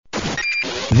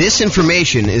This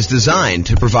information is designed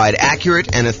to provide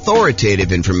accurate and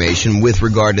authoritative information with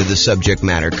regard to the subject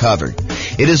matter covered.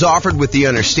 It is offered with the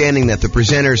understanding that the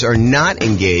presenters are not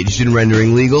engaged in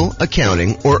rendering legal,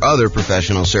 accounting, or other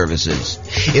professional services.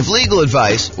 If legal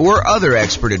advice or other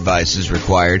expert advice is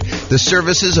required, the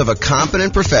services of a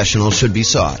competent professional should be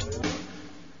sought.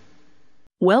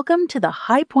 Welcome to the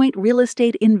High Point Real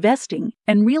Estate Investing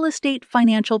and Real Estate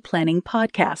Financial Planning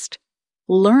Podcast.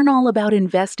 Learn all about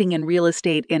investing in real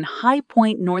estate in High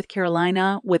Point, North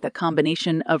Carolina, with a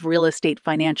combination of real estate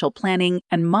financial planning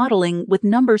and modeling with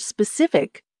numbers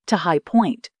specific to High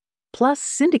Point, plus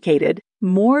syndicated,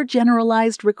 more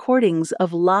generalized recordings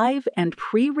of live and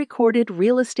pre-recorded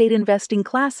real estate investing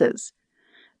classes,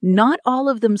 not all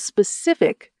of them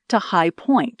specific to High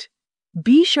Point.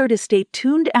 Be sure to stay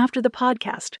tuned after the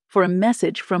podcast for a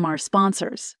message from our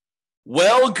sponsors.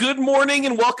 Well, good morning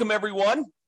and welcome, everyone.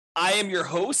 I am your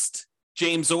host,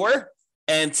 James Orr,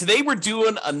 and today we're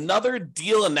doing another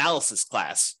deal analysis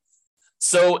class.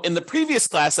 So in the previous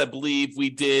class, I believe we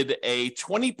did a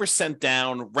 20%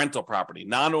 down rental property,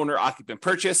 non-owner occupant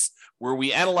purchase, where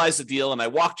we analyzed the deal, and I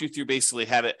walked you through basically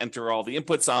how to enter all the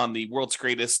inputs on the world's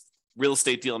greatest real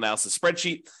estate deal analysis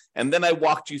spreadsheet. And then I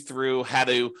walked you through how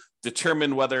to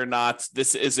determine whether or not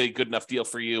this is a good enough deal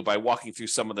for you by walking through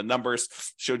some of the numbers,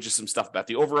 showed you some stuff about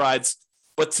the overrides.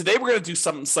 But today we're going to do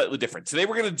something slightly different. Today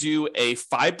we're going to do a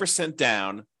 5%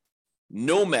 down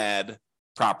Nomad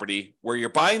property where you're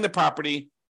buying the property,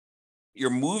 you're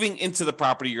moving into the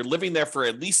property, you're living there for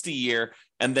at least a year,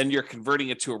 and then you're converting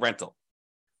it to a rental.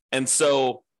 And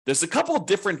so there's a couple of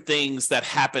different things that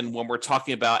happen when we're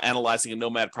talking about analyzing a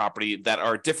Nomad property that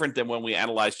are different than when we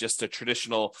analyze just a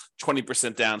traditional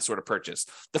 20% down sort of purchase.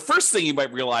 The first thing you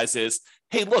might realize is,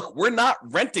 hey, look, we're not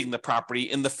renting the property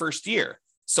in the first year.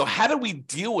 So how do we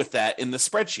deal with that in the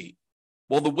spreadsheet?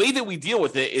 Well, the way that we deal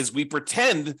with it is we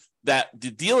pretend that the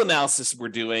deal analysis we're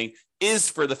doing is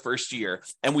for the first year,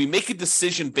 and we make a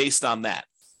decision based on that.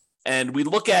 And we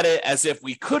look at it as if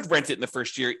we could rent it in the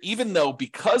first year, even though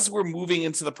because we're moving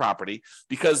into the property,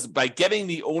 because by getting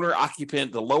the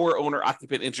owner-occupant, the lower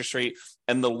owner-occupant interest rate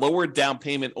and the lower down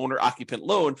payment owner-occupant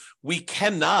loan, we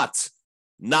cannot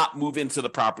not move into the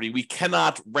property. We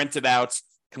cannot rent it out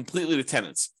completely to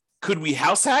tenants. Could we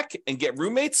house hack and get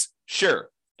roommates? Sure.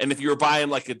 And if you were buying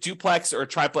like a duplex or a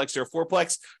triplex or a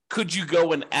fourplex, could you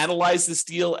go and analyze this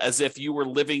deal as if you were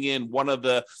living in one of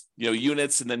the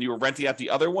units and then you were renting out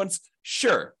the other ones?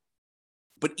 Sure.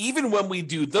 But even when we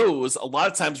do those, a lot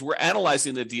of times we're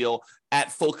analyzing the deal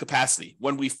at full capacity.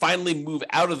 When we finally move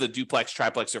out of the duplex,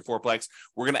 triplex, or fourplex,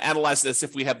 we're going to analyze this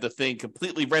if we have the thing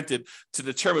completely rented to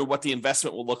determine what the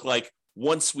investment will look like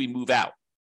once we move out.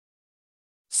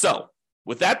 So,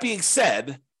 with that being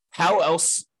said, how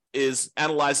else is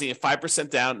analyzing a 5%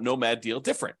 down Nomad deal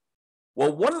different?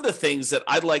 Well, one of the things that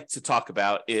I'd like to talk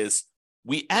about is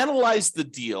we analyze the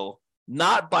deal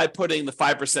not by putting the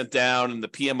 5% down and the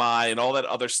PMI and all that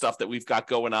other stuff that we've got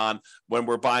going on when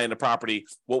we're buying a property.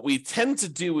 What we tend to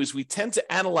do is we tend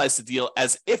to analyze the deal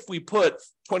as if we put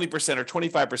 20% or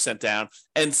 25% down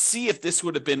and see if this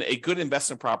would have been a good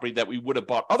investment property that we would have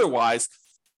bought otherwise.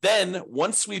 Then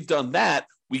once we've done that,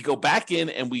 we go back in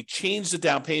and we change the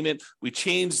down payment, we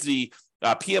change the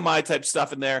PMI type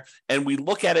stuff in there, and we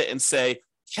look at it and say,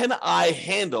 can I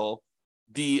handle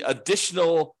the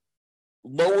additional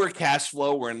lower cash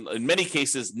flow, or in many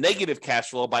cases, negative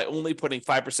cash flow by only putting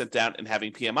 5% down and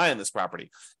having PMI on this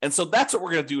property? And so that's what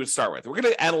we're going to do to start with. We're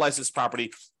going to analyze this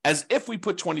property as if we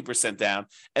put 20% down,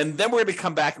 and then we're going to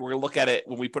come back and we're going to look at it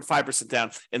when we put 5%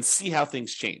 down and see how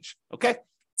things change. Okay?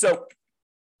 So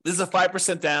this is a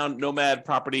 5% down Nomad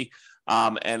property,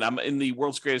 and I'm in the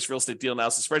world's greatest real estate deal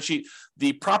analysis spreadsheet.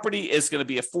 The property is going to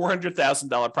be a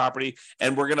 $400,000 property,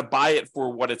 and we're going to buy it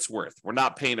for what it's worth. We're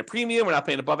not paying a premium. We're not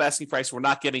paying above asking price. We're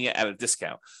not getting it at a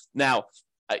discount. Now,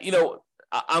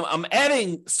 I'm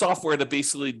adding software to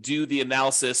basically do the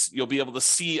analysis. You'll be able to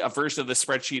see a version of the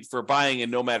spreadsheet for buying a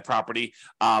Nomad property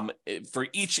for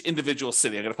each individual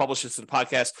city. I'm going to publish this in the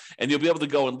podcast, and you'll be able to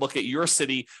go and look at your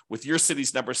city with your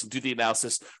city's numbers and do the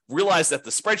analysis. Realize that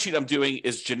the spreadsheet I'm doing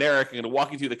is generic. I'm going to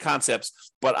walk you through the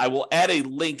concepts, but I will add a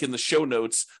link in the show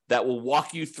notes that will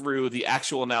walk you through the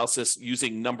actual analysis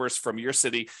using numbers from your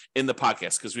city in the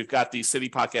podcast, because we've got the city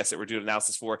podcast that we're doing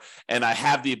analysis for, and I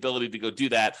have the ability to go do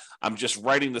that. I'm just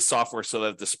writing the software so that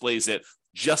it displays it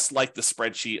just like the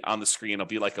spreadsheet on the screen. It'll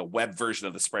be like a web version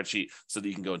of the spreadsheet so that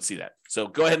you can go and see that. So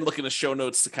go ahead and look in the show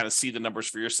notes to kind of see the numbers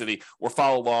for your city, or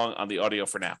follow along on the audio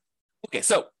for now. Okay,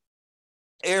 so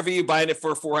ARV, buying it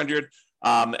for 400.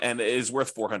 And it is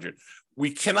worth 400.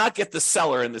 we cannot get the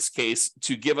seller in this case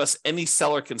to give us any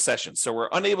seller concession. So we're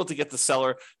unable to get the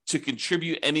seller to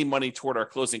contribute any money toward our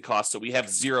closing costs. So we have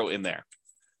zero in there.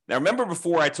 Now, remember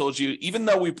before I told you, even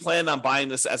though we planned on buying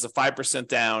this as a 5%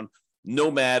 down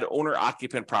Nomad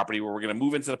owner-occupant property where we're going to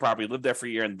move into the property, live there for a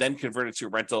year, and then convert it to a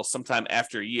rental sometime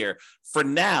after a year. For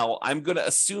now, I'm going to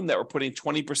assume that we're putting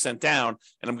 20% down,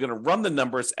 and I'm going to run the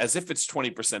numbers as if it's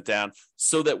 20% down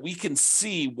so that we can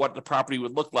see what the property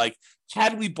would look like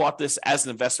had we bought this as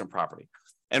an investment property.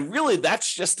 And really,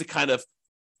 that's just to kind of,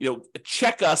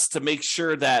 check us to make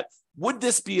sure that would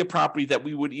this be a property that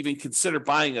we would even consider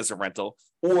buying as a rental,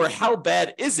 or how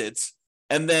bad is it?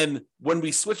 And then when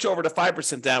we switch over to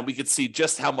 5% down, we could see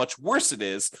just how much worse it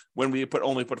is when we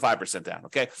only put 5% down,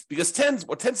 okay? Because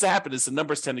what tends to happen is the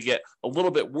numbers tend to get a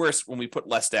little bit worse when we put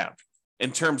less down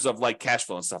in terms of like cash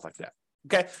flow and stuff like that,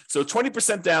 okay? So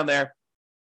 20% down there.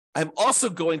 I'm also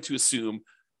going to assume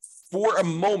for a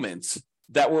moment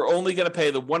that we're only going to pay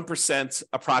the 1%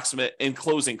 approximate in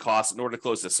closing costs in order to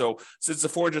close this. So since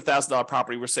it's a $400,000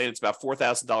 property, we're saying it's about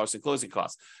 $4,000 in closing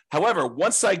costs. However,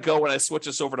 once I go and I switch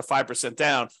this over to 5%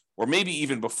 down, or maybe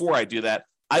even before I do that,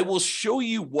 I will show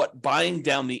you what buying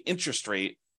down the interest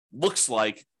rate looks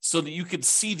like so that you can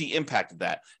see the impact of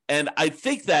that. And I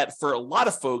think that for a lot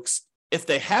of folks, if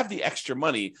they have the extra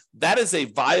money, that is a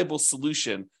viable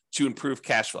solution to improve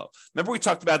cash flow. Remember we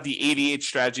talked about the 88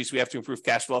 strategies we have to improve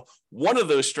cash flow? One of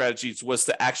those strategies was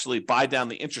to actually buy down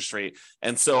the interest rate.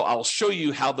 And so I'll show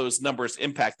you how those numbers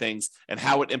impact things and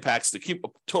how it impacts the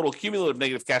total cumulative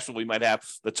negative cash flow we might have,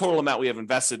 the total amount we have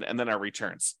invested, and then our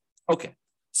returns. Okay,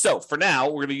 so for now,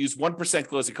 we're going to use 1%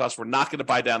 closing costs. We're not going to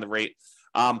buy down the rate.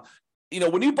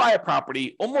 When you buy a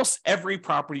property, almost every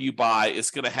property you buy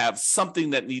is going to have something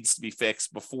that needs to be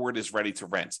fixed before it is ready to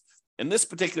rent. In this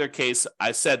particular case,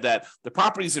 I said that the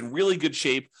property is in really good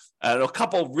shape. A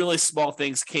couple really small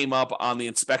things came up on the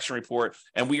inspection report,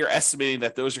 and we are estimating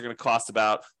that those are going to cost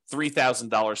about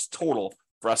 $3,000 total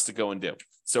for us to go and do.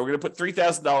 So we're going to put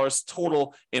 $3,000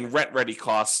 total in rent-ready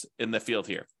costs in the field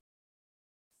here.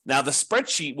 Now, the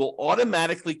spreadsheet will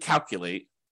automatically calculate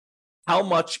how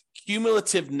much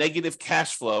cumulative negative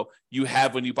cash flow you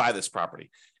have when you buy this property.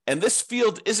 And this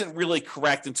field isn't really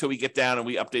correct until we get down and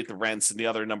we update the rents and the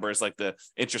other numbers like the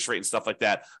interest rate and stuff like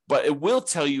that. But it will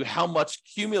tell you how much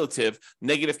cumulative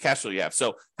negative cash flow you have.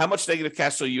 So how much negative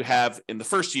cash flow you have in the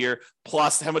first year,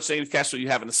 plus how much negative cash flow you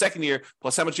have in the second year,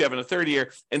 plus how much you have in the third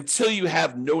year, until you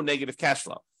have no negative cash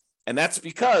flow. And that's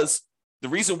because the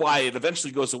reason why it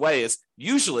eventually goes away is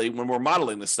usually when we're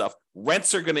modeling this stuff,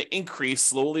 rents are going to increase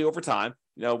slowly over time,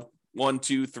 1,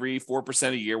 2, 3,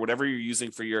 4% a year, whatever you're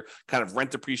using for your kind of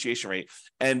rent depreciation rate.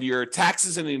 And your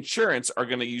taxes and insurance are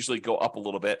going to usually go up a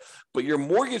little bit, but your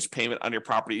mortgage payment on your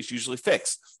property is usually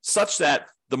fixed, such that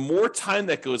the more time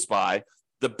that goes by,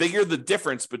 the bigger the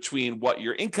difference between what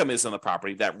your income is on the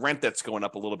property, that rent that's going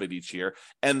up a little bit each year,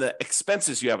 and the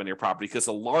expenses you have on your property, because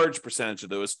a large percentage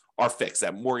of those are fixed.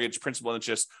 That mortgage, principal,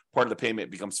 interest, part of the payment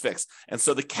becomes fixed. And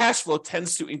so the cash flow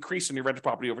tends to increase on your rental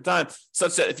property over time,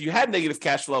 such that if you had negative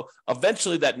cash flow,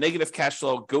 eventually that negative cash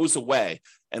flow goes away.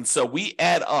 And so we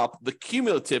add up the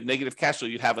cumulative negative cash flow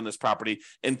you'd have on this property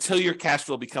until your cash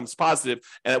flow becomes positive,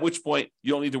 and at which point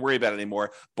you don't need to worry about it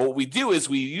anymore. But what we do is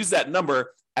we use that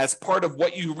number as part of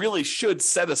what you really should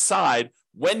set aside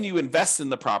when you invest in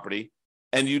the property,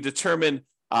 and you determine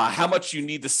how much you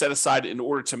need to set aside in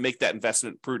order to make that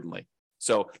investment prudently.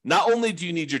 So not only do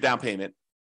you need your down payment,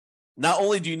 not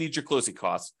only do you need your closing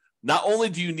costs, not only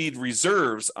do you need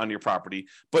reserves on your property,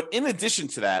 but in addition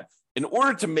to that, in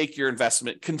order to make your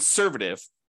investment conservative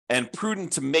and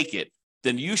prudent to make it,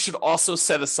 then you should also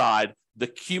set aside the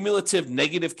cumulative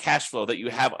negative cash flow that you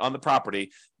have on the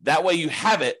property. That way you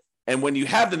have it. And when you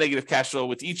have the negative cash flow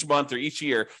with each month or each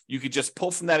year, you could just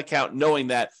pull from that account knowing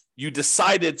that you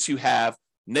decided to have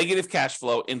negative cash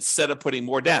flow instead of putting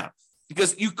more down.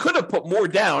 Because you could have put more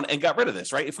down and got rid of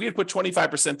this, right? If we had put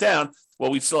 25% down,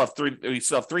 well, we still have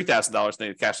 $3,000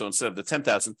 negative cash flow instead of the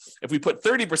 $10,000. If we put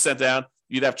 30% down,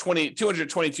 you'd have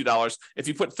 $222. If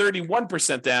you put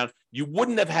 31% down, you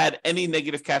wouldn't have had any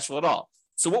negative cash flow at all.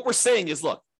 So what we're saying is,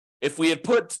 look, if we had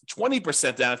put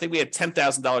 20% down, I think we had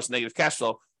 $10,000 negative cash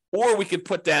flow, or we could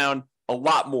put down a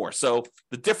lot more. So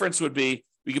the difference would be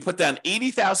we could put down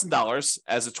 $80,000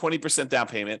 as a 20% down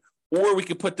payment, or we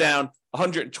could put down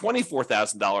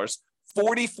 $124,000,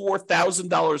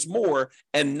 $44,000 more,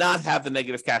 and not have the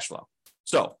negative cash flow.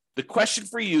 So the question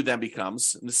for you then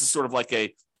becomes, and this is sort of like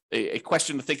a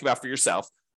question to think about for yourself,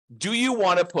 do you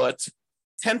want to put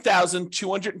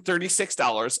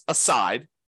 $10,236 aside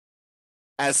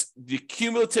as the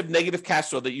cumulative negative cash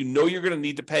flow that you know you're going to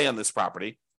need to pay on this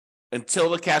property? until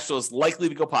the cash flow is likely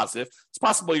to go positive. It's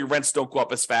possible your rents don't go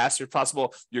up as fast. It's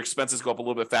possible your expenses go up a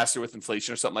little bit faster with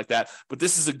inflation or something like that. But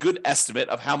this is a good estimate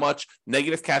of how much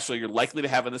negative cash flow you're likely to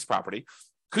have in this property.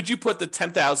 Could you put the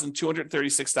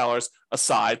 $10,236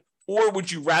 aside, or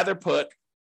would you rather put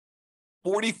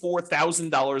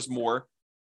 $44,000 more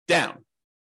down?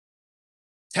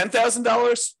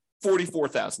 $10,000,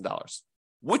 $44,000.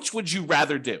 Which would you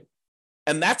rather do?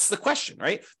 And that's the question,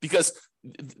 right? Because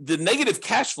the negative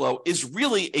cash flow is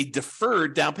really a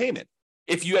deferred down payment.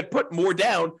 If you had put more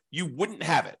down, you wouldn't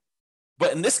have it.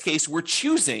 But in this case, we're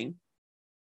choosing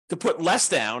to put less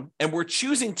down, and we're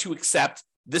choosing to accept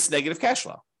this negative cash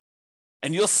flow.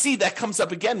 And you'll see that comes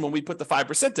up again when we put the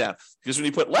 5% down, because when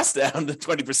you put less down than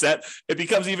 20%, it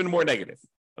becomes even more negative.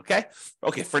 Okay.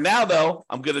 For now, though,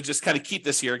 I'm going to just kind of keep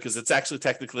this here because it's actually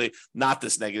technically not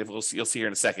this negative. You'll see here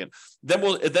in a second.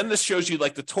 Then this shows you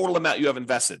like the total amount you have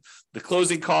invested, the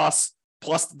closing costs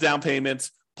plus the down payment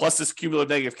plus this cumulative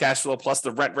negative cash flow plus the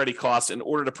rent ready costs in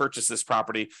order to purchase this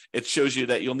property. It shows you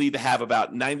that you'll need to have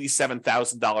about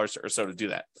 $97,000 or so to do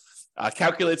that.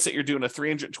 Calculates that you're doing a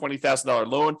 $320,000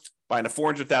 loan, buying a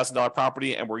 $400,000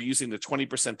 property, and we're using the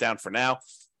 20% down for now.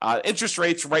 Interest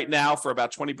rates right now for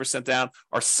about 20% down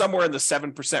are somewhere in the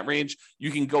 7% range.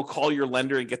 You can go call your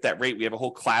lender and get that rate. We have a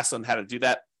whole class on how to do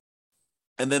that.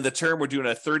 And then the term, we're doing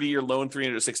a 30-year loan,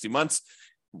 360 months.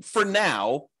 For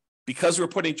now, because we're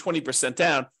putting 20%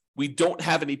 down, we don't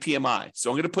have any PMI.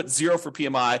 So I'm going to put 0 for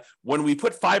PMI. When we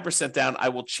put 5% down, I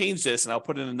will change this and I'll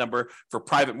put in a number for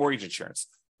private mortgage insurance.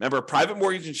 Remember, private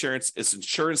mortgage insurance is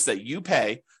insurance that you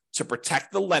pay to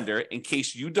protect the lender in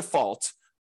case you default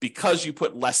because you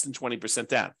put less than 20%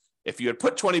 down. If you had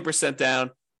put 20% down,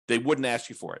 they wouldn't ask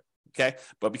you for it, okay?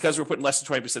 But because we're putting less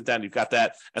than 20% down, you've got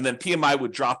that. And then PMI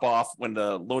would drop off when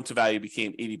the loan to value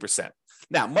became 80%.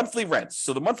 Now, monthly rents.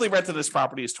 So the monthly rent of this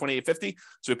property is $2,850.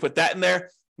 So we put that in there.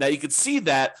 Now you can see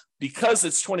that because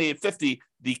it's $2,850,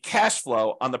 the cash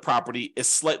flow on the property is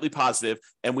slightly positive,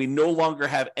 and we no longer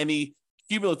have any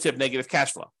cumulative negative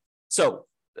cash flow. So,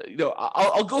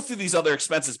 I'll go through these other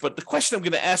expenses, but the question I'm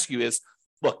going to ask you is,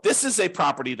 look, this is a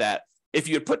property that if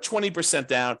you had put 20%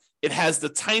 down, it has the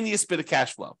tiniest bit of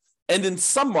cash flow. And in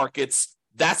some markets,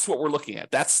 that's what we're looking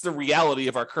at. That's the reality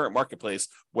of our current marketplace,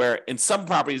 where in some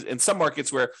properties, in some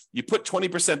markets where you put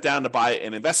 20% down to buy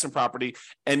an investment property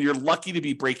and you're lucky to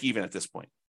be break even at this point,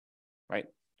 right?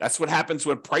 That's what happens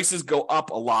when prices go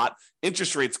up a lot,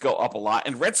 interest rates go up a lot,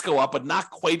 and rents go up, but not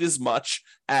quite as much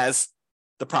as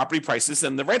the property prices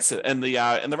and the rents and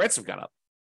the rents have gone up.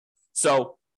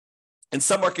 So in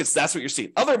some markets, that's what you're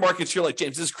seeing. Other markets, you're like,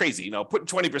 James, this is crazy. Putting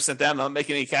 20% down, not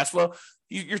making any cash flow.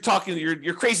 You're talking,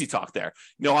 you're crazy talk there.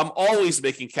 I'm always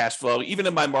making cash flow, even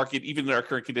in my market, even in our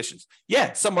current conditions.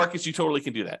 Yeah, some markets you totally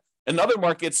can do that. In other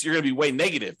markets, you're going to be way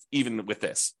negative, even with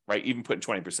this, right? Even putting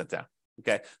 20% down.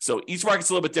 Okay, so each market's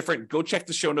a little bit different. Go check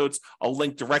the show notes. I'll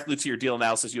link directly to your deal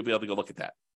analysis. You'll be able to go look at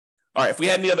that. All right, if we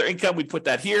had any other income, we'd put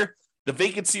that here. The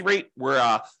vacancy rate,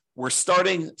 we're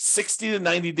starting 60 to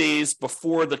 90 days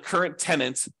before the current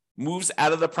tenant moves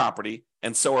out of the property.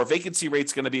 And so our vacancy rate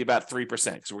is going to be about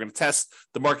 3%. So we're going to test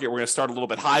the market. We're going to start a little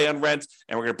bit high on rent,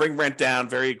 and we're going to bring rent down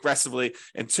very aggressively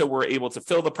until we're able to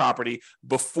fill the property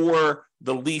before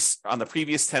the lease on the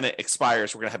previous tenant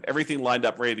expires. We're going to have everything lined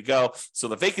up, ready to go. So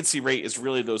the vacancy rate is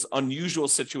really those unusual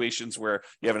situations where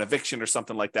you have an eviction or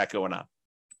something like that going on.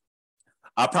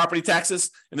 Property taxes,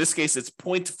 in this case, it's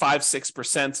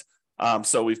 0.56%.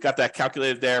 So we've got that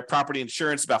calculated there. Property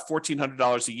insurance, about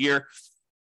 $1,400 a year.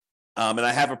 And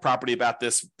I have a property about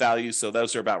this value, so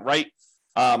those are about right.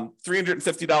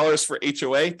 $350 for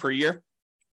HOA per year.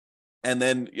 And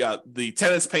then the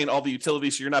tenant's paying all the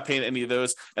utilities, so you're not paying any of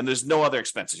those. And there's no other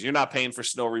expenses. You're not paying for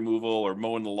snow removal or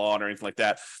mowing the lawn or anything like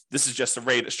that. This is just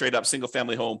a straight up single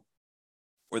family home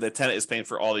where the tenant is paying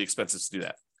for all the expenses to do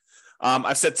that.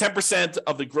 I've said 10%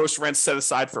 of the gross rent set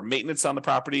aside for maintenance on the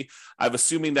property. I'm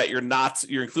assuming that you're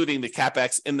including the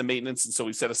CapEx in the maintenance. And so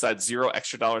we set aside $0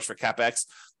 extra for CapEx.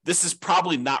 This is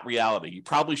probably not reality. You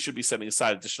probably should be setting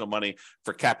aside additional money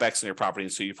for CapEx in your property.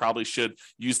 And so you probably should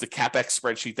use the CapEx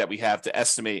spreadsheet that we have to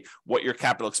estimate what your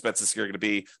capital expenses are going to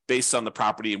be based on the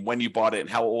property and when you bought it and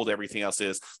how old everything else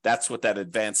is. That's what that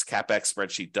advanced CapEx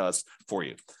spreadsheet does for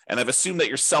you. And I've assumed that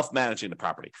you're self-managing the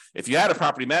property. If you had a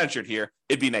property manager here,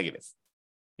 it'd be negative,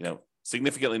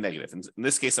 significantly negative. In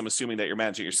this case, I'm assuming that you're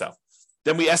managing it yourself.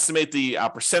 Then we estimate the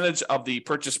percentage of the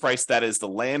purchase price that is the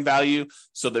land value,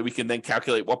 so that we can then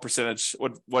calculate what percentage,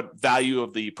 what value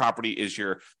of the property is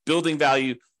your building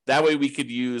value. That way we could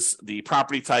use the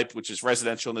property type, which is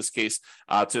residential in this case,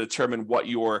 to determine what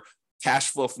your cash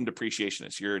flow from depreciation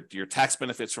is, your tax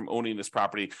benefits from owning this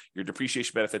property, your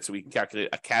depreciation benefits, so we can calculate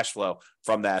a cash flow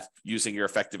from that using your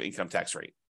effective income tax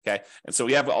rate. Okay. And so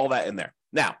we have all that in there.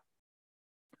 Now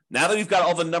that we've got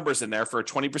all the numbers in there for a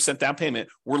 20% down payment,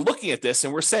 we're looking at this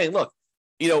and we're saying, look,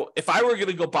 if I were going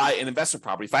to go buy an investment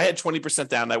property, if I had 20%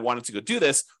 down and I wanted to go do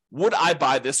this, would I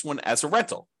buy this one as a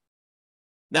rental?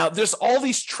 Now, there's all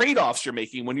these trade-offs you're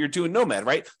making when you're doing Nomad,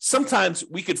 right? Sometimes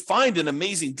we could find an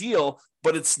amazing deal,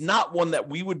 but it's not one that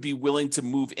we would be willing to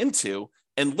move into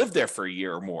and live there for a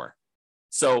year or more.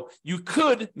 So you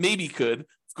could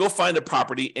go find a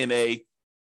property in a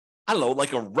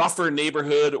rougher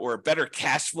neighborhood or a better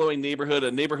cash flowing neighborhood,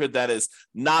 a neighborhood that is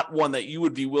not one that you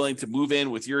would be willing to move in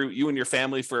with you and your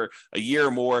family for a year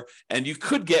or more, and you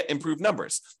could get improved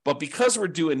numbers. But because we're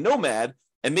doing Nomad,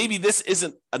 and maybe this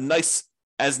isn't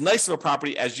as nice of a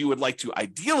property as you would like to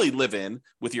ideally live in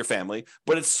with your family,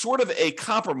 but it's sort of a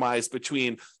compromise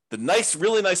between the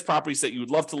really nice properties that you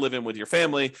would love to live in with your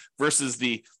family versus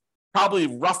the probably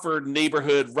rougher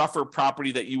neighborhood, rougher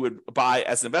property that you would buy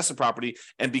as an investment property.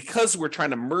 And because we're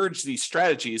trying to merge these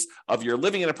strategies of you're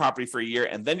living in a property for a year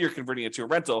and then you're converting it to a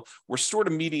rental, we're sort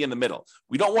of meeting in the middle.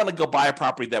 We don't want to go buy a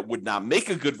property that would not make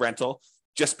a good rental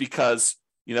just because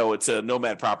it's a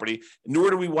Nomad property, nor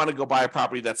do we want to go buy a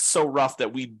property that's so rough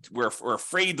that we're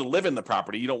afraid to live in the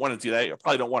property. You don't want to do that. You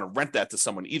probably don't want to rent that to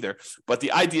someone either. But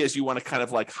the idea is you want to kind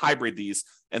of like hybrid these.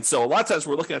 And so a lot of times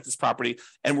we're looking at this property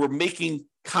and we're making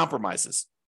compromises.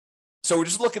 So we're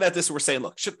just looking at this and we're saying,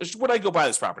 look, would I go buy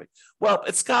this property? Well,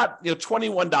 it's got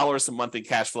 $21 a month in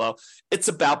cash flow. It's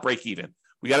about break even.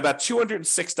 We got about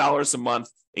 $206 a month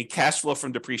in cash flow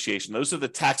from depreciation. Those are the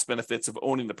tax benefits of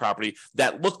owning the property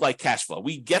that look like cash flow.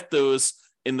 We get those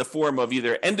in the form of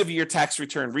either end of year tax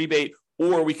return rebate,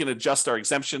 or we can adjust our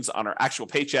exemptions on our actual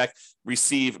paycheck,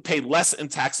 pay less in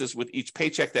taxes with each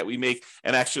paycheck that we make,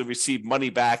 and actually receive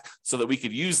money back so that we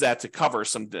could use that to cover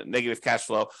some negative cash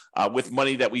flow with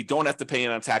money that we don't have to pay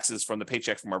in on taxes from the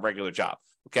paycheck from our regular job.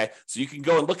 Okay, so you can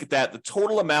go and look at that. The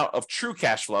total amount of true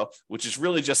cash flow, which is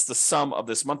really just the sum of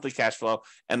this monthly cash flow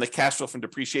and the cash flow from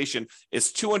depreciation,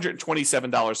 is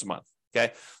 $227 a month.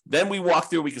 Okay, then we walk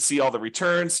through, we can see all the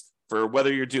returns for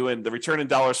whether you're doing the return in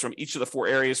dollars from each of the four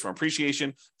areas, from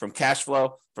appreciation, from cash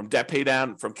flow, from debt pay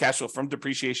down, from cash flow from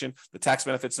depreciation, the tax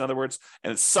benefits, in other words,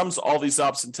 and it sums all these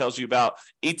up and tells you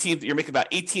you're making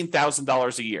about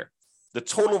 $18,000 a year. The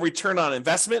total return on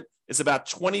investment is about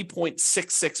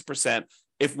 20.66%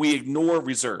 if we ignore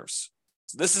reserves.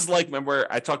 So this is like, remember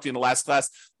I talked to you in the last class,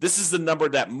 this is the number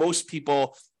that most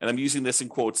people, and I'm using this in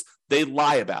quotes, they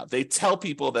lie about. They tell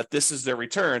people that this is their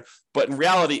return, but in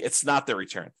reality, it's not their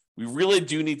return. We really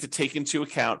do need to take into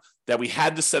account that we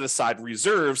had to set aside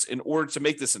reserves in order to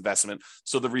make this investment.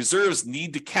 So the reserves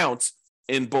need to count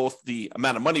in both the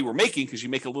amount of money we're making, because you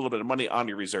make a little bit of money on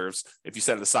your reserves if you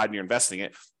set it aside and you're investing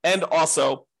it, and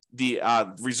also the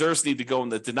reserves need to go in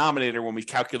the denominator when we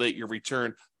calculate your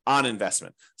return on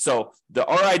investment. So the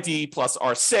RID plus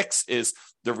R6 is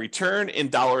the return in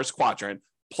dollars quadrant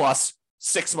plus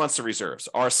 6 months of reserves,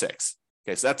 R6.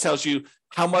 Okay, so that tells you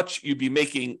how much you'd be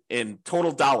making in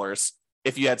total dollars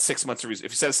if you had 6 months of if you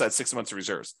set aside 6 months of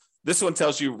reserves. This one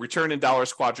tells you return in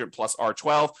dollars quadrant plus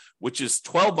R12, which is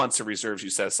 12 months of reserves you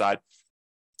set aside.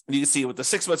 And you can see with the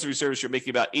 6 months of reserves, you're making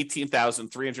about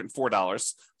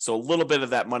 $18,304. So a little bit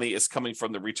of that money is coming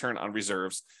from the return on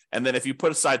reserves. And then if you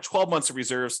put aside 12 months of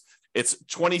reserves, it's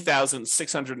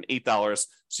 $20,608.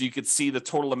 So you could see the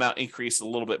total amount increase a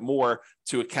little bit more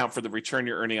to account for the return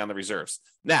you're earning on the reserves.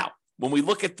 Now, when we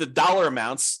look at the dollar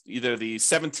amounts, either the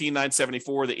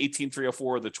 $17,974, the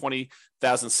 $18,304, the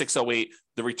 $20,608,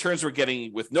 the returns we're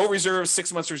getting with no reserves,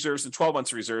 6 months reserves, and 12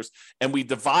 months reserves, and we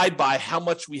divide by how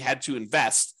much we had to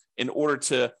invest in order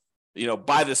to,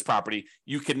 buy this property,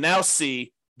 you can now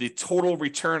see the total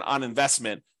return on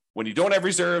investment when you don't have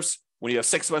reserves, when you have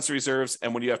 6 months reserves,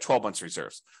 and when you have 12 months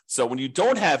reserves. So when you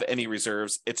don't have any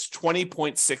reserves, it's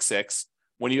 20.66.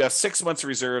 When you have 6 months of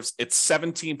reserves, it's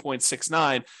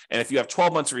 17.69. And if you have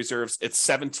 12 months of reserves, it's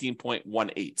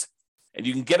 17.18. And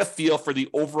you can get a feel for the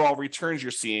overall returns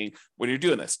you're seeing when you're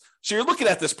doing this. So you're looking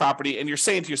at this property and you're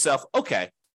saying to yourself, okay,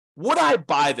 would I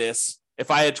buy this if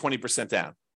I had 20%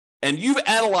 down? And you've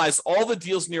analyzed all the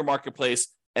deals in your marketplace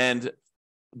and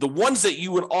the ones that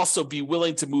you would also be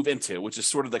willing to move into, which is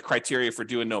sort of the criteria for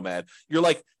doing Nomad. You're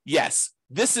like, yes,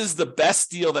 this is the best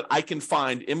deal that I can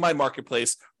find in my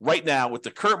marketplace right now with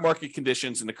the current market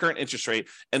conditions and the current interest rate.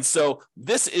 And so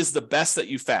this is the best that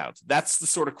you found. That's the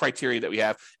sort of criteria that we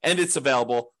have, and it's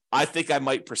available. I think I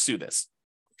might pursue this.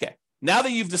 Okay. Now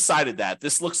that you've decided that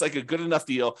this looks like a good enough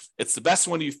deal, it's the best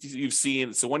one you've seen,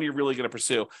 it's the one you're really going to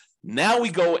pursue. Now we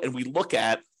go and we look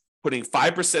at putting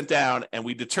 5% down, and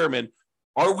we determine,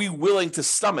 are we willing to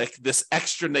stomach this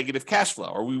extra negative cash flow?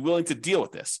 Are we willing to deal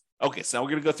with this? Okay, so now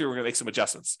we're going to go through, we're going to make some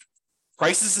adjustments.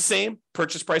 Price is the same,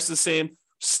 purchase price is the same,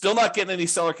 still not getting any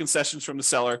seller concessions from the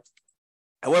seller.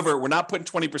 However, we're not putting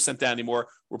 20% down anymore,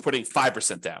 we're putting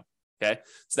 5% down, okay?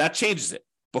 So that changes it.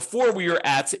 Before we were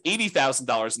at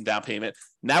 $80,000 in down payment,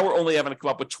 now we're only having to come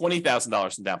up with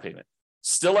 $20,000 in down payment.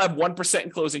 Still have 1%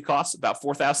 in closing costs, about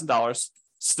 $4,000.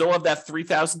 Still have that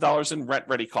 $3,000 in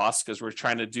rent-ready costs because we're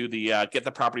trying to do the get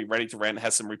the property ready to rent,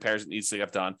 has some repairs that needs to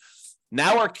get done.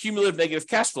 Now our cumulative negative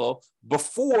cash flow,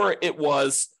 before it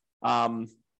was I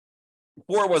don't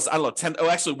know, 10. Oh,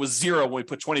 actually, it was zero when we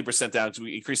put 20% down because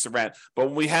we increased the rent. But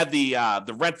when we had the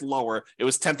rent lower, it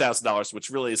was $10,000, which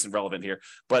really isn't relevant here.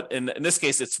 But in this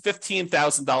case, it's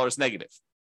 $15,000 negative,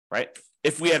 right?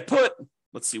 If we had put,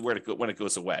 let's see where to go when it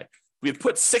goes away. We had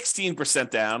put 16%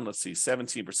 down. Let's see,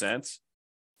 17%,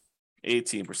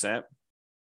 18%,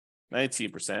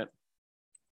 19%.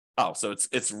 Oh, so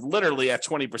it's literally at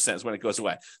 20% is when it goes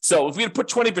away. So if we had put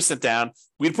 20% down,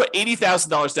 we'd put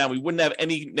 $80,000 down, we wouldn't have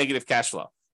any negative cash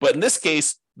flow. But in this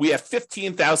case, we have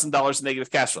 $15,000 in negative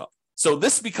cash flow. So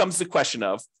this becomes the question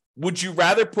of, would you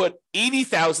rather put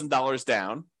 $80,000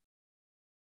 down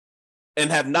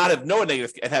and have no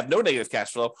negative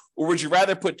cash flow, or would you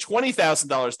rather put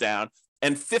 $20,000 down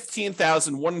and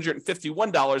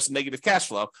 $15,151 in negative cash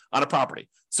flow on a property?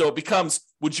 So it becomes,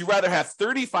 would you rather have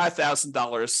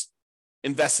 $35,000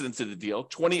 invested into the deal,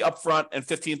 20 upfront and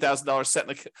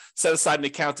 $15,000 set aside an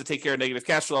account to take care of negative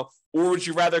cash flow, or would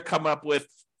you rather come up with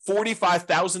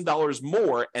 $45,000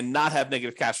 more and not have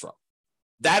negative cash flow?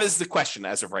 That is the question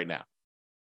as of right now.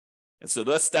 And so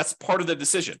that's part of the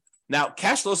decision. Now,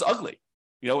 cash flow is ugly.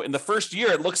 In the first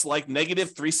year, it looks like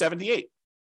negative $378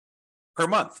 per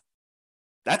month.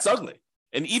 That's ugly.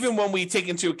 And even when we take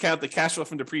into account the cash flow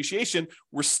from depreciation,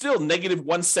 we're still negative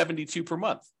 $172 per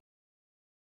month.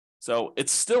 So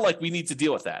it's still like we need to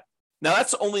deal with that. Now,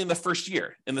 that's only in the first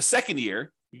year. In the second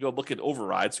year, you go look at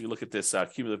override. So you look at this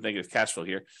cumulative negative cash flow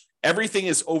here. Everything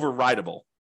is overrideable.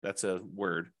 That's a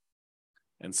word.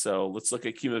 And so let's look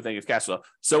at cumulative negative cash flow.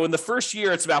 So in the first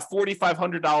year, it's about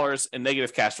 $4,500 in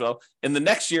negative cash flow. In the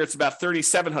next year, it's about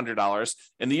 $3,700.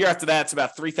 In the year after that, it's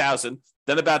about $3,000.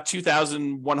 Then about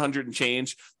 $2,100 and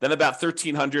change. Then about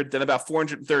 $1,300. Then about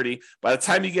 $430. By the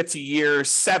time you get to year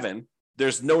 7,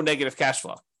 there's no negative cash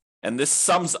flow. And this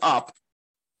sums up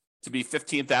to be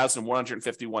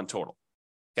 $15,151 total.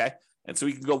 Okay. And so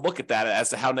we can go look at that as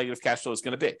to how negative cash flow is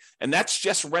going to be. And that's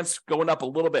just rents going up a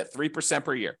little bit, 3%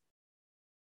 per year.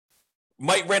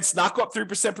 Might rents not go up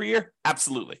 3% per year?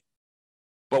 Absolutely.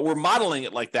 But we're modeling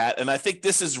it like that. And I think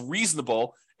this is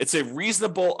reasonable. It's a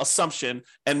reasonable assumption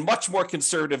and much more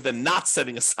conservative than not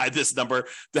setting aside this number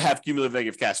to have cumulative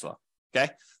negative cash flow.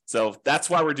 Okay. So that's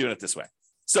why we're doing it this way.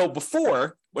 So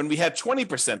before, when we had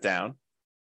 20% down,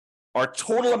 our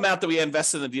total amount that we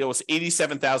invested in the deal was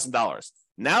 $87,000.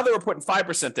 Now that we're putting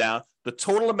 5% down, the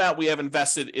total amount we have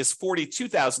invested is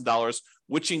 $42,000,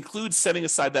 which includes setting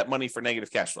aside that money for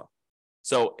negative cash flow.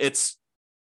 So it's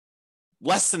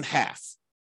less than half,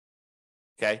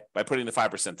 okay, by putting the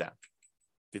 5% down,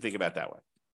 if you think about it that way.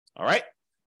 All right.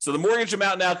 So the mortgage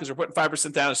amount now, because we're putting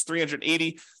 5% down, is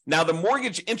 $380. Now the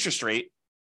mortgage interest rate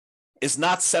is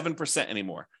not 7%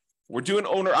 anymore. We're doing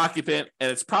owner occupant,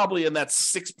 and it's probably in that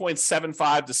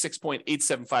 6.75 to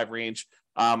 6.875 range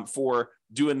for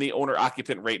doing the owner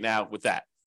occupant rate now with that.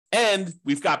 And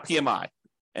we've got PMI.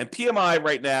 And PMI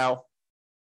right now,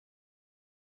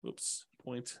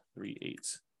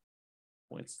 0.38.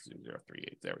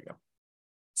 0.038. There we go.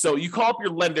 So you call up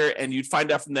your lender and you'd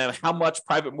find out from them how much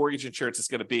private mortgage insurance is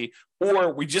going to be.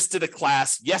 Or we just did a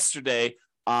class yesterday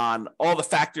on all the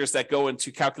factors that go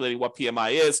into calculating what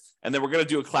PMI is. And then we're going to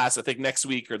do a class, I think next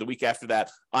week or the week after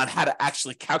that, on how to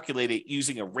actually calculate it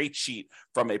using a rate sheet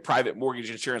from a private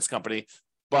mortgage insurance company.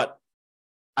 But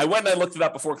I went and I looked it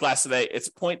up before class today.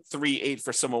 It's 0.38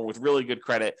 for someone with really good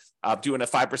credit, doing a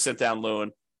 5% down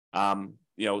loan,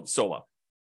 solo.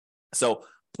 So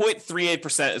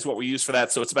 0.38% is what we use for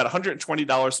that. So it's about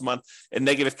 $120 a month in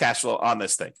negative cash flow on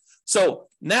this thing. So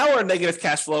now our negative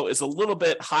cash flow is a little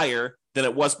bit higher than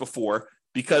it was before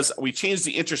because we changed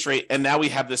the interest rate and now we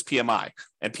have this PMI.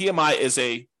 And PMI is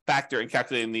a factor in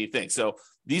calculating the thing. So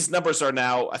these numbers are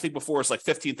now, I think before it's like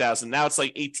 $15,000. Now it's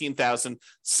like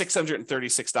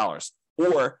 $18,636.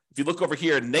 Or if you look over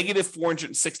here, negative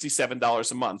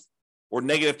 $467 a month or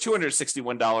negative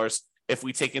 $261 if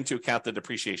we take into account the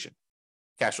depreciation,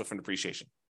 cash flow from depreciation.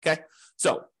 Okay.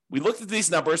 So we looked at these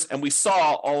numbers and we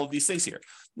saw all of these things here.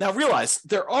 Now realize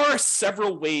there are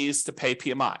several ways to pay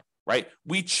PMI, right?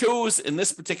 We chose in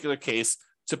this particular case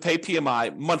to pay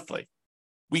PMI monthly.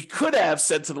 We could have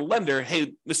said to the lender,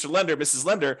 hey, Mr. Lender, Mrs.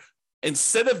 Lender,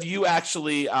 instead of you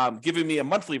actually giving me a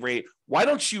monthly rate, why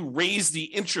don't you raise the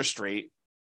interest rate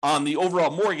on the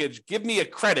overall mortgage? Give me a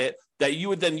credit that you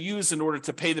would then use in order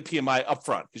to pay the PMI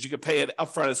upfront, because you could pay it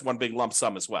upfront as one big lump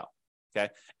sum as well. Okay.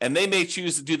 And they may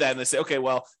choose to do that. And they say, okay,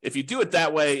 well, if you do it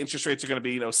that way, interest rates are going to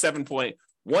be,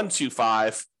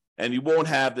 7.125, and you won't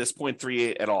have this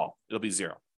 0.38 at all. It'll be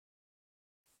zero.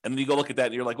 And then you go look at that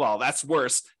and you're like, well, that's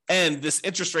worse. And this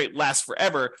interest rate lasts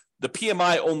forever. The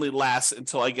PMI only lasts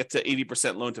until I get to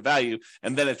 80% loan to value,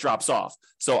 and then it drops off.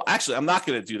 So actually, I'm not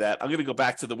going to do that. I'm going to go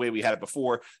back to the way we had it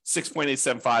before,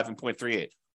 6.875 and 0.38.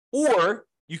 Or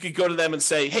you could go to them and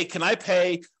say, hey, can I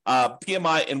pay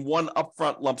PMI in one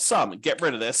upfront lump sum and get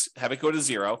rid of this, have it go to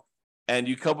zero, and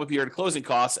you come up here in closing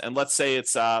costs, and let's say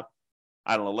it's,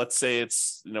 let's say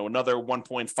it's, another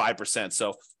 1.5%.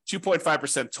 So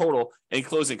 2.5% total in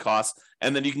closing costs,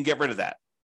 and then you can get rid of that.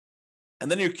 And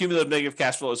then your cumulative negative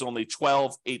cash flow is only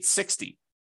 12,860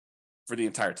 for the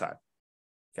entire time.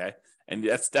 Okay. And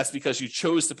that's because you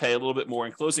chose to pay a little bit more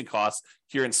in closing costs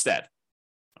here instead.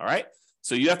 All right.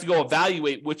 So you have to go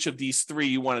evaluate which of these three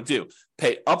you want to do.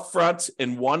 Pay upfront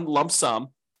in one lump sum,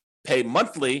 pay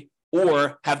monthly,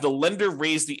 or have the lender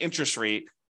raise the interest rate,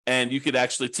 and you could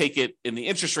actually take it in the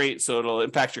interest rate, so it'll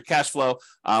impact your cash flow,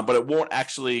 but it won't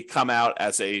actually come out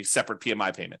as a separate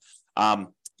PMI payment.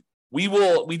 We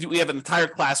have an entire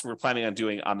class we're planning on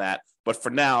doing on that, but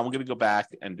for now, I'm going to go back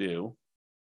and do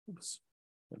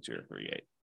 0.038.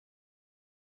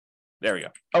 There we go.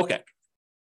 Okay.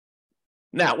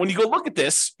 Now, when you go look at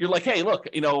this, you're like, hey, look,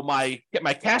 my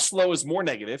cash flow is more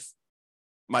negative.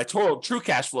 My total true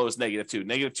cash flow is negative too,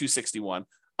 negative 261.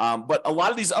 But a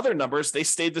lot of these other numbers, they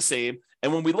stayed the same.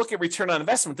 And when we look at return on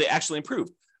investment, they actually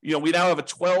improved. We now have a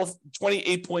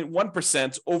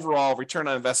 28.1% overall return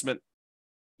on investment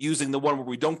using the one where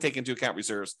we don't take into account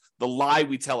reserves, the lie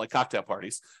we tell at cocktail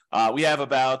parties. We have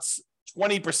about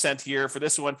 20% here for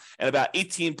this one, and about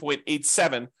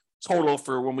 18.87 total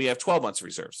for when we have 12 months of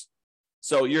reserves.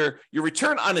 So your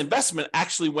return on investment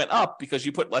actually went up because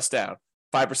you put less down,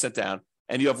 5% down,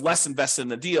 and you have less invested in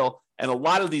the deal. And a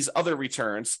lot of these other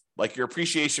returns, like your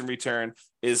appreciation return,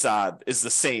 is the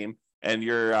same, and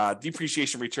your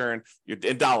depreciation return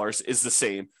in dollars is the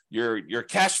same. Your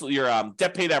cash flow, your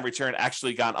debt pay down return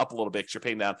actually gone up a little bit because you're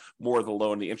paying down more of the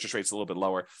loan. The interest rate's a little bit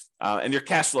lower, and your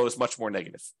cash flow is much more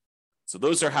negative. So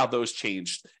those are how those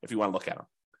changed if you want to look at them.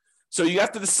 So you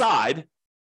have to decide: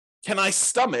 can I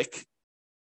stomach,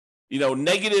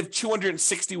 negative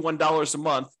 $261 a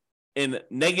month in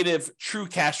negative true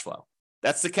cash flow?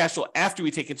 That's the cash flow after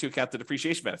we take into account the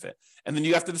depreciation benefit. And then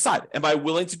you have to decide, am I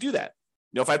willing to do that?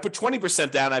 If I put 20%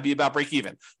 down, I'd be about break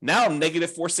even. Now I'm negative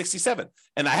 467.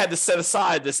 And I had to set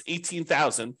aside this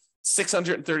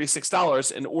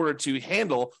 $18,636 in order to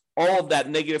handle all of that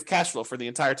negative cash flow for the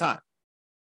entire time.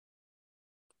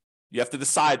 You have to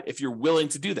decide if you're willing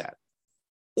to do that.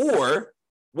 Or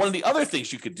one of the other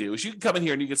things you could do is you can come in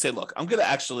here and you can say, look, I'm going to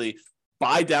actually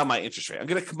buy down my interest rate. I'm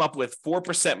going to come up with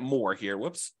 4% more here.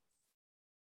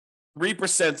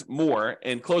 3% more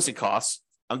in closing costs.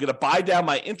 I'm going to buy down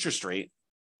my interest rate.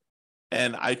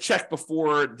 And I checked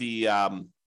before the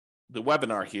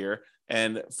webinar here,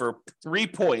 and for 3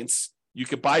 points, you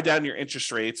could buy down your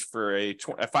interest rates for a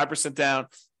 5% down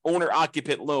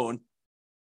owner-occupant loan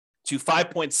to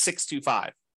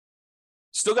 5.625.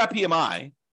 Still got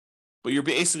PMI, but you're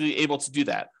basically able to do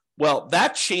that. Well,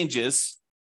 that changes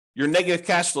your negative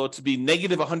cash flow to be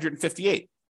negative 158.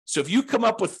 So if you come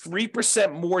up with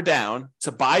 3% more down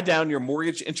to buy down your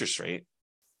mortgage interest rate,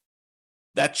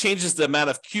 that changes the amount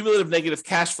of cumulative negative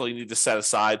cash flow you need to set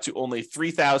aside to only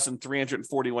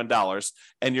 $3,341.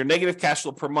 And your negative cash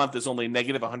flow per month is only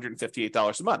negative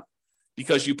 $158 a month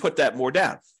because you put that more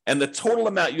down. And the total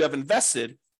amount you have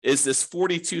invested is this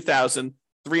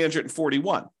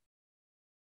 $42,341.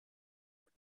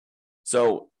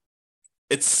 So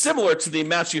it's similar to the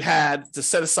amounts you had to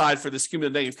set aside for this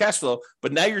cumulative negative cash flow,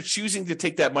 but now you're choosing to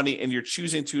take that money and you're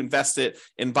choosing to invest it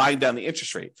in buying down the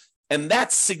interest rate. And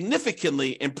that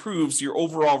significantly improves your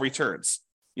overall returns.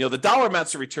 The dollar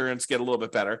amounts of returns get a little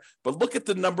bit better, but look at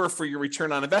the number for your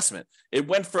return on investment. It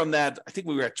went from that, I think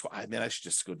we were at, I should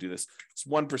just go do this. It's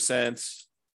 1%,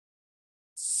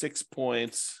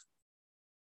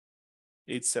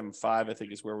 6.875, I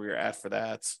think is where we were at for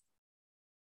that.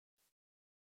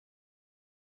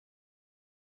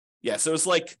 Yeah, so it's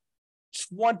like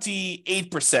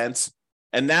 28%.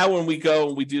 And now when we go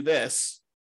and we do this,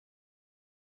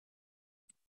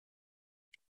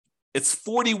 it's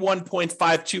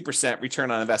 41.52%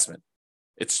 return on investment.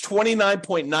 It's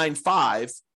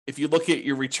 29.95 if you look at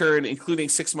your return, including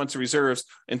 6 months of reserves,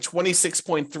 and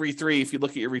 26.33 if you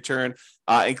look at your return,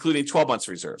 including 12 months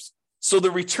of reserves. So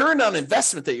the return on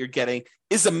investment that you're getting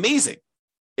is amazing.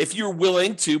 If you're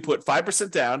willing to put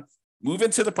 5% down, move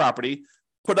into the property,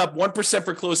 put up 1%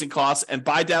 for closing costs, and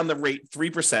buy down the rate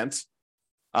 3%,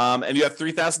 and you have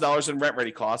 $3,000 in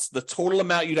rent-ready costs, the total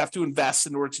amount you'd have to invest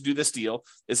in order to do this deal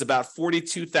is about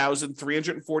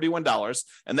 $42,341,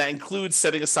 and that includes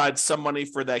setting aside some money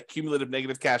for that cumulative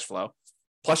negative cash flow,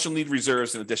 plus you'll need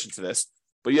reserves in addition to this.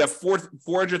 But you have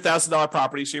 $400,000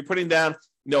 property, so you're putting down,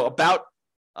 about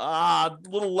a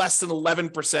little less than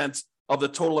 11% of the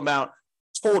total amount,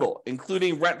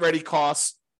 including rent-ready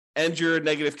costs and your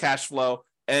negative cash flow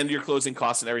and your closing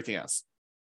costs and everything else.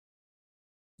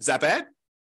 Is that bad?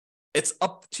 It's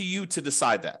up to you to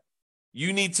decide that.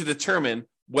 You need to determine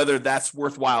whether that's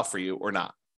worthwhile for you or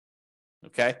not.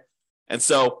 Okay? And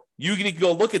so you can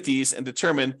go look at these and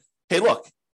determine, hey, look,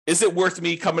 is it worth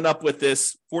me coming up with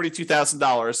this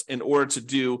 $42,000 in order to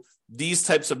do these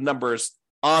types of numbers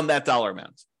on that dollar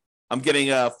amount? I'm getting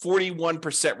a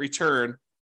 41% return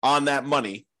on that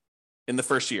money in the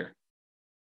first year.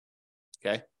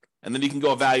 Okay? And then you can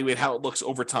go evaluate how it looks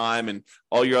over time and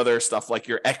all your other stuff like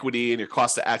your equity and your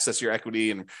cost to access your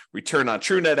equity and return on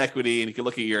true net equity. And you can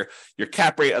look at your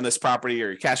cap rate on this property or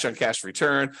your cash on cash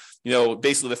return.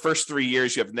 Basically the first 3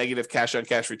 years you have negative cash on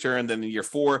cash return. Then in year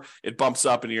 4, it bumps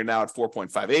up and you're now at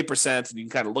 4.58%. And you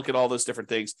can kind of look at all those different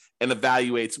things and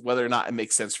evaluate whether or not it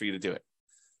makes sense for you to do it.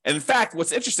 And in fact,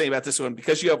 what's interesting about this one,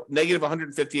 because you have negative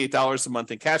 $158 a month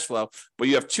in cash flow, but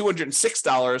you have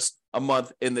 $206 a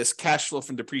month in this cash flow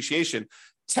from depreciation,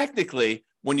 technically,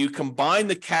 when you combine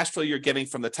the cash flow you're getting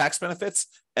from the tax benefits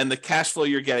and the cash flow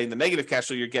you're getting, the negative cash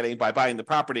flow you're getting by buying the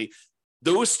property,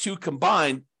 those two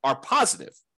combined are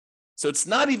positive. So it's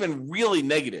not even really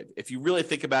negative if you really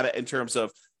think about it in terms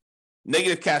of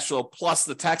negative cash flow plus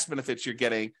the tax benefits you're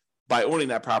getting by owning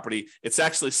that property. It's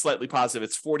actually slightly positive.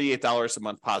 It's $48 a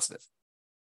month positive,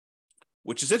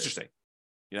 which is interesting.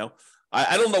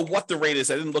 I don't know what the rate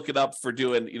is. I didn't look it up for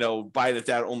doing, buying it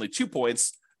down only 2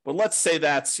 points, but let's say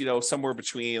that's, somewhere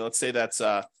between, let's say that's,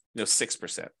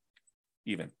 6%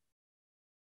 even.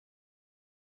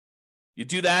 You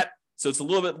do that. So it's a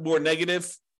little bit more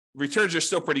negative. Returns are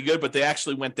still pretty good, but they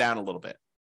actually went down a little bit.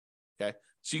 Okay.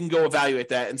 So you can go evaluate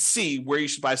that and see where you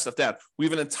should buy stuff down. We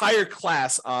have an entire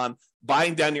class on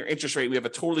buying down your interest rate. We have a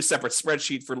totally separate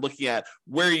spreadsheet for looking at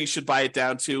where you should buy it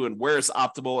down to and where it's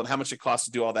optimal and how much it costs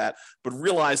to do all that. But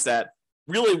realize that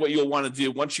really what you'll want to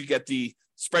do once you get the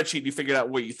spreadsheet, you figured out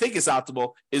what you think is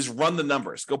optimal, is run the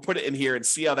numbers. Go put it in here and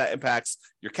see how that impacts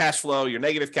your cash flow, your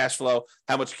negative cash flow,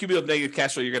 how much cumulative negative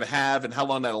cash flow you're going to have and how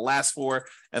long that'll last for,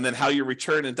 and then how your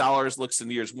return in dollars looks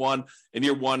in year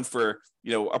one for,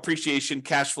 appreciation,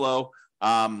 cash flow,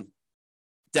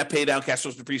 debt pay down, cash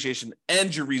flows, depreciation,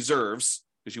 and your reserves,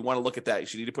 because you want to look at that. You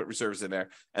should need to put reserves in there.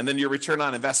 And then your return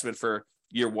on investment for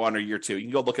year 1 or year 2. You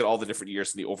can go look at all the different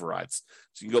years in the overrides.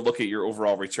 So you can go look at your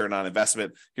overall return on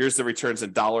investment. Here's the returns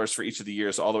in dollars for each of the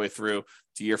years all the way through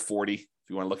to year 40, if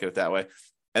you want to look at it that way.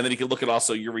 And then you can look at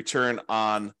also your return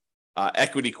on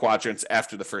equity quadrants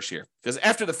after the first year. Because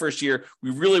after the first year, we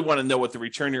really want to know what the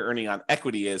return you're earning on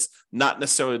equity is, not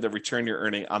necessarily the return you're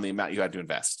earning on the amount you had to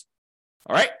invest.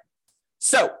 All right.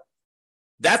 So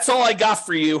that's all I got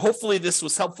for you. Hopefully this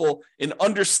was helpful in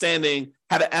understanding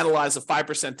how to analyze a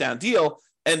 5% down deal.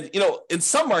 And, in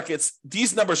some markets,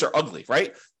 these numbers are ugly,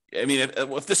 right? I mean,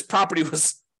 if this property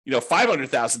was,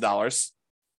 $500,000,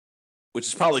 which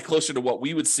is probably closer to what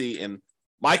we would see in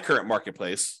my current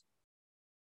marketplace,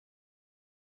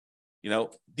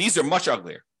 these are much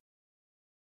uglier.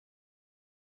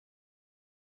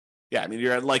 Yeah, I mean,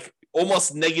 you're at like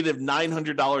almost negative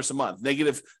 $900 a month,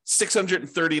 negative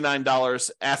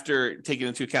 $639 after taking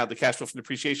into account the cash flow from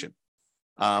depreciation.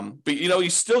 But you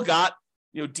still got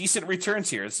decent returns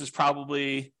here. This is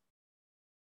probably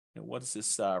what is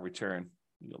this return?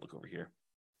 You go look over here.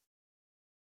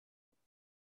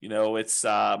 It's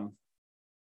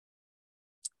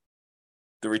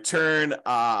the return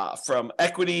from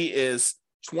equity is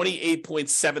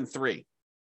 28.73.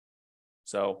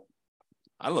 So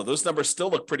I don't know. Those numbers still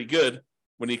look pretty good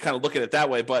when you kind of look at it that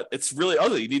way, but it's really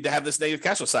ugly. You need to have this negative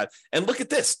cash flow side. And look at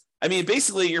this. I mean,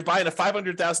 basically, you're buying a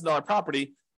 $500,000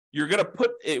 property. You're going to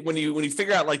put it when you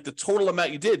figure out like the total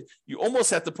amount you did. You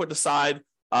almost have to put aside,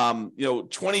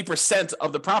 20%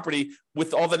 of the property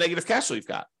with all the negative cash flow you've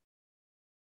got.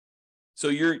 So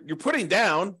you're putting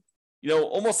down,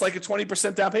 almost like a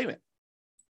 20% down payment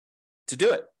to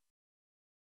do it.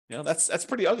 That's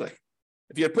pretty ugly.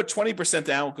 If you had put 20%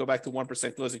 down, go back to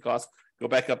 1% closing costs, go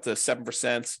back up to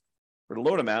 7% for the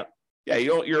loan amount, Yeah,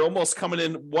 you're almost coming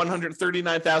in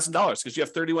 $139,000 because you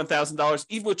have $31,000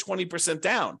 even with 20%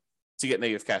 down to get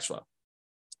negative cash flow.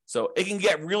 So it can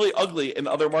get really ugly in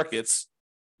other markets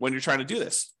when you're trying to do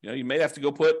this. You may have to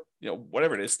go put,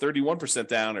 whatever it is, 31%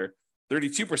 down or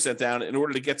 32% down in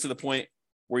order to get to the point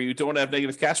where you don't have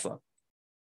negative cash flow.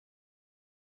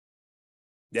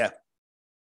 Yeah,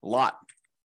 a lot.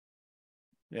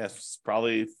 Yeah, it's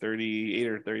probably 38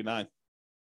 or 39.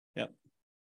 Yeah.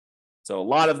 So a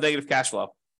lot of negative cash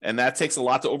flow, and that takes a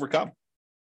lot to overcome.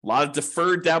 A lot of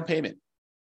deferred down payment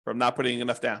from not putting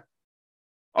enough down.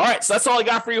 All right, so that's all I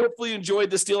got for you. Hopefully you enjoyed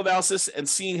this deal analysis and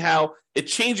seeing how it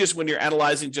changes when you're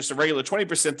analyzing just a regular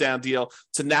 20% down deal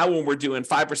to now when we're doing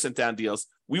 5% down deals.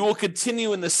 We will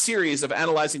continue in this series of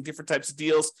analyzing different types of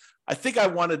deals. I think I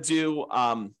want to do,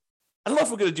 I don't know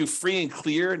if we're going to do free and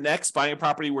clear next, buying a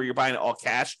property where you're buying it all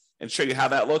cash and show you how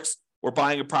that looks, or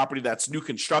buying a property that's new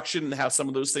construction and how some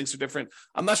of those things are different.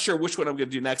 I'm not sure which one I'm going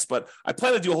to do next, but I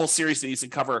plan to do a whole series of these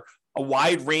and cover a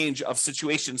wide range of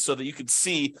situations so that you can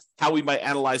see how we might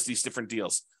analyze these different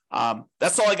deals.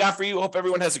 That's all I got for you. Hope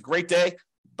everyone has a great day.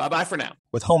 Bye-bye for now.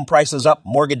 With home prices up,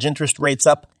 mortgage interest rates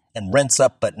up, and rents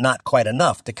up but not quite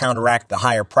enough to counteract the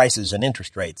higher prices and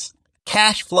interest rates,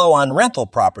 cash flow on rental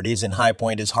properties in High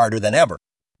Point is harder than ever.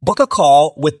 Book a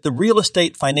call with the Real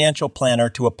Estate Financial Planner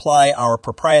to apply our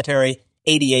proprietary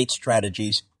 88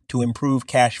 strategies to improve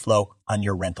cash flow on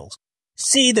your rentals.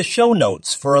 See the show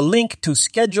notes for a link to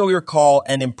schedule your call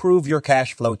and improve your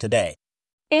cash flow today.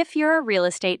 If you're a real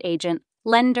estate agent,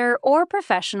 lender, or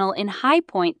professional in High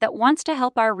Point that wants to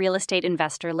help our real estate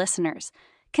investor listeners,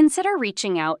 consider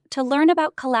reaching out to learn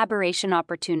about collaboration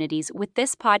opportunities with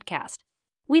this podcast.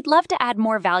 We'd love to add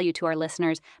more value to our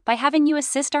listeners by having you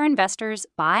assist our investors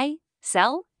buy,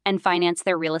 sell, and finance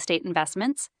their real estate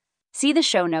investments. See the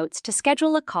show notes to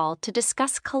schedule a call to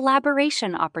discuss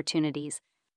collaboration opportunities.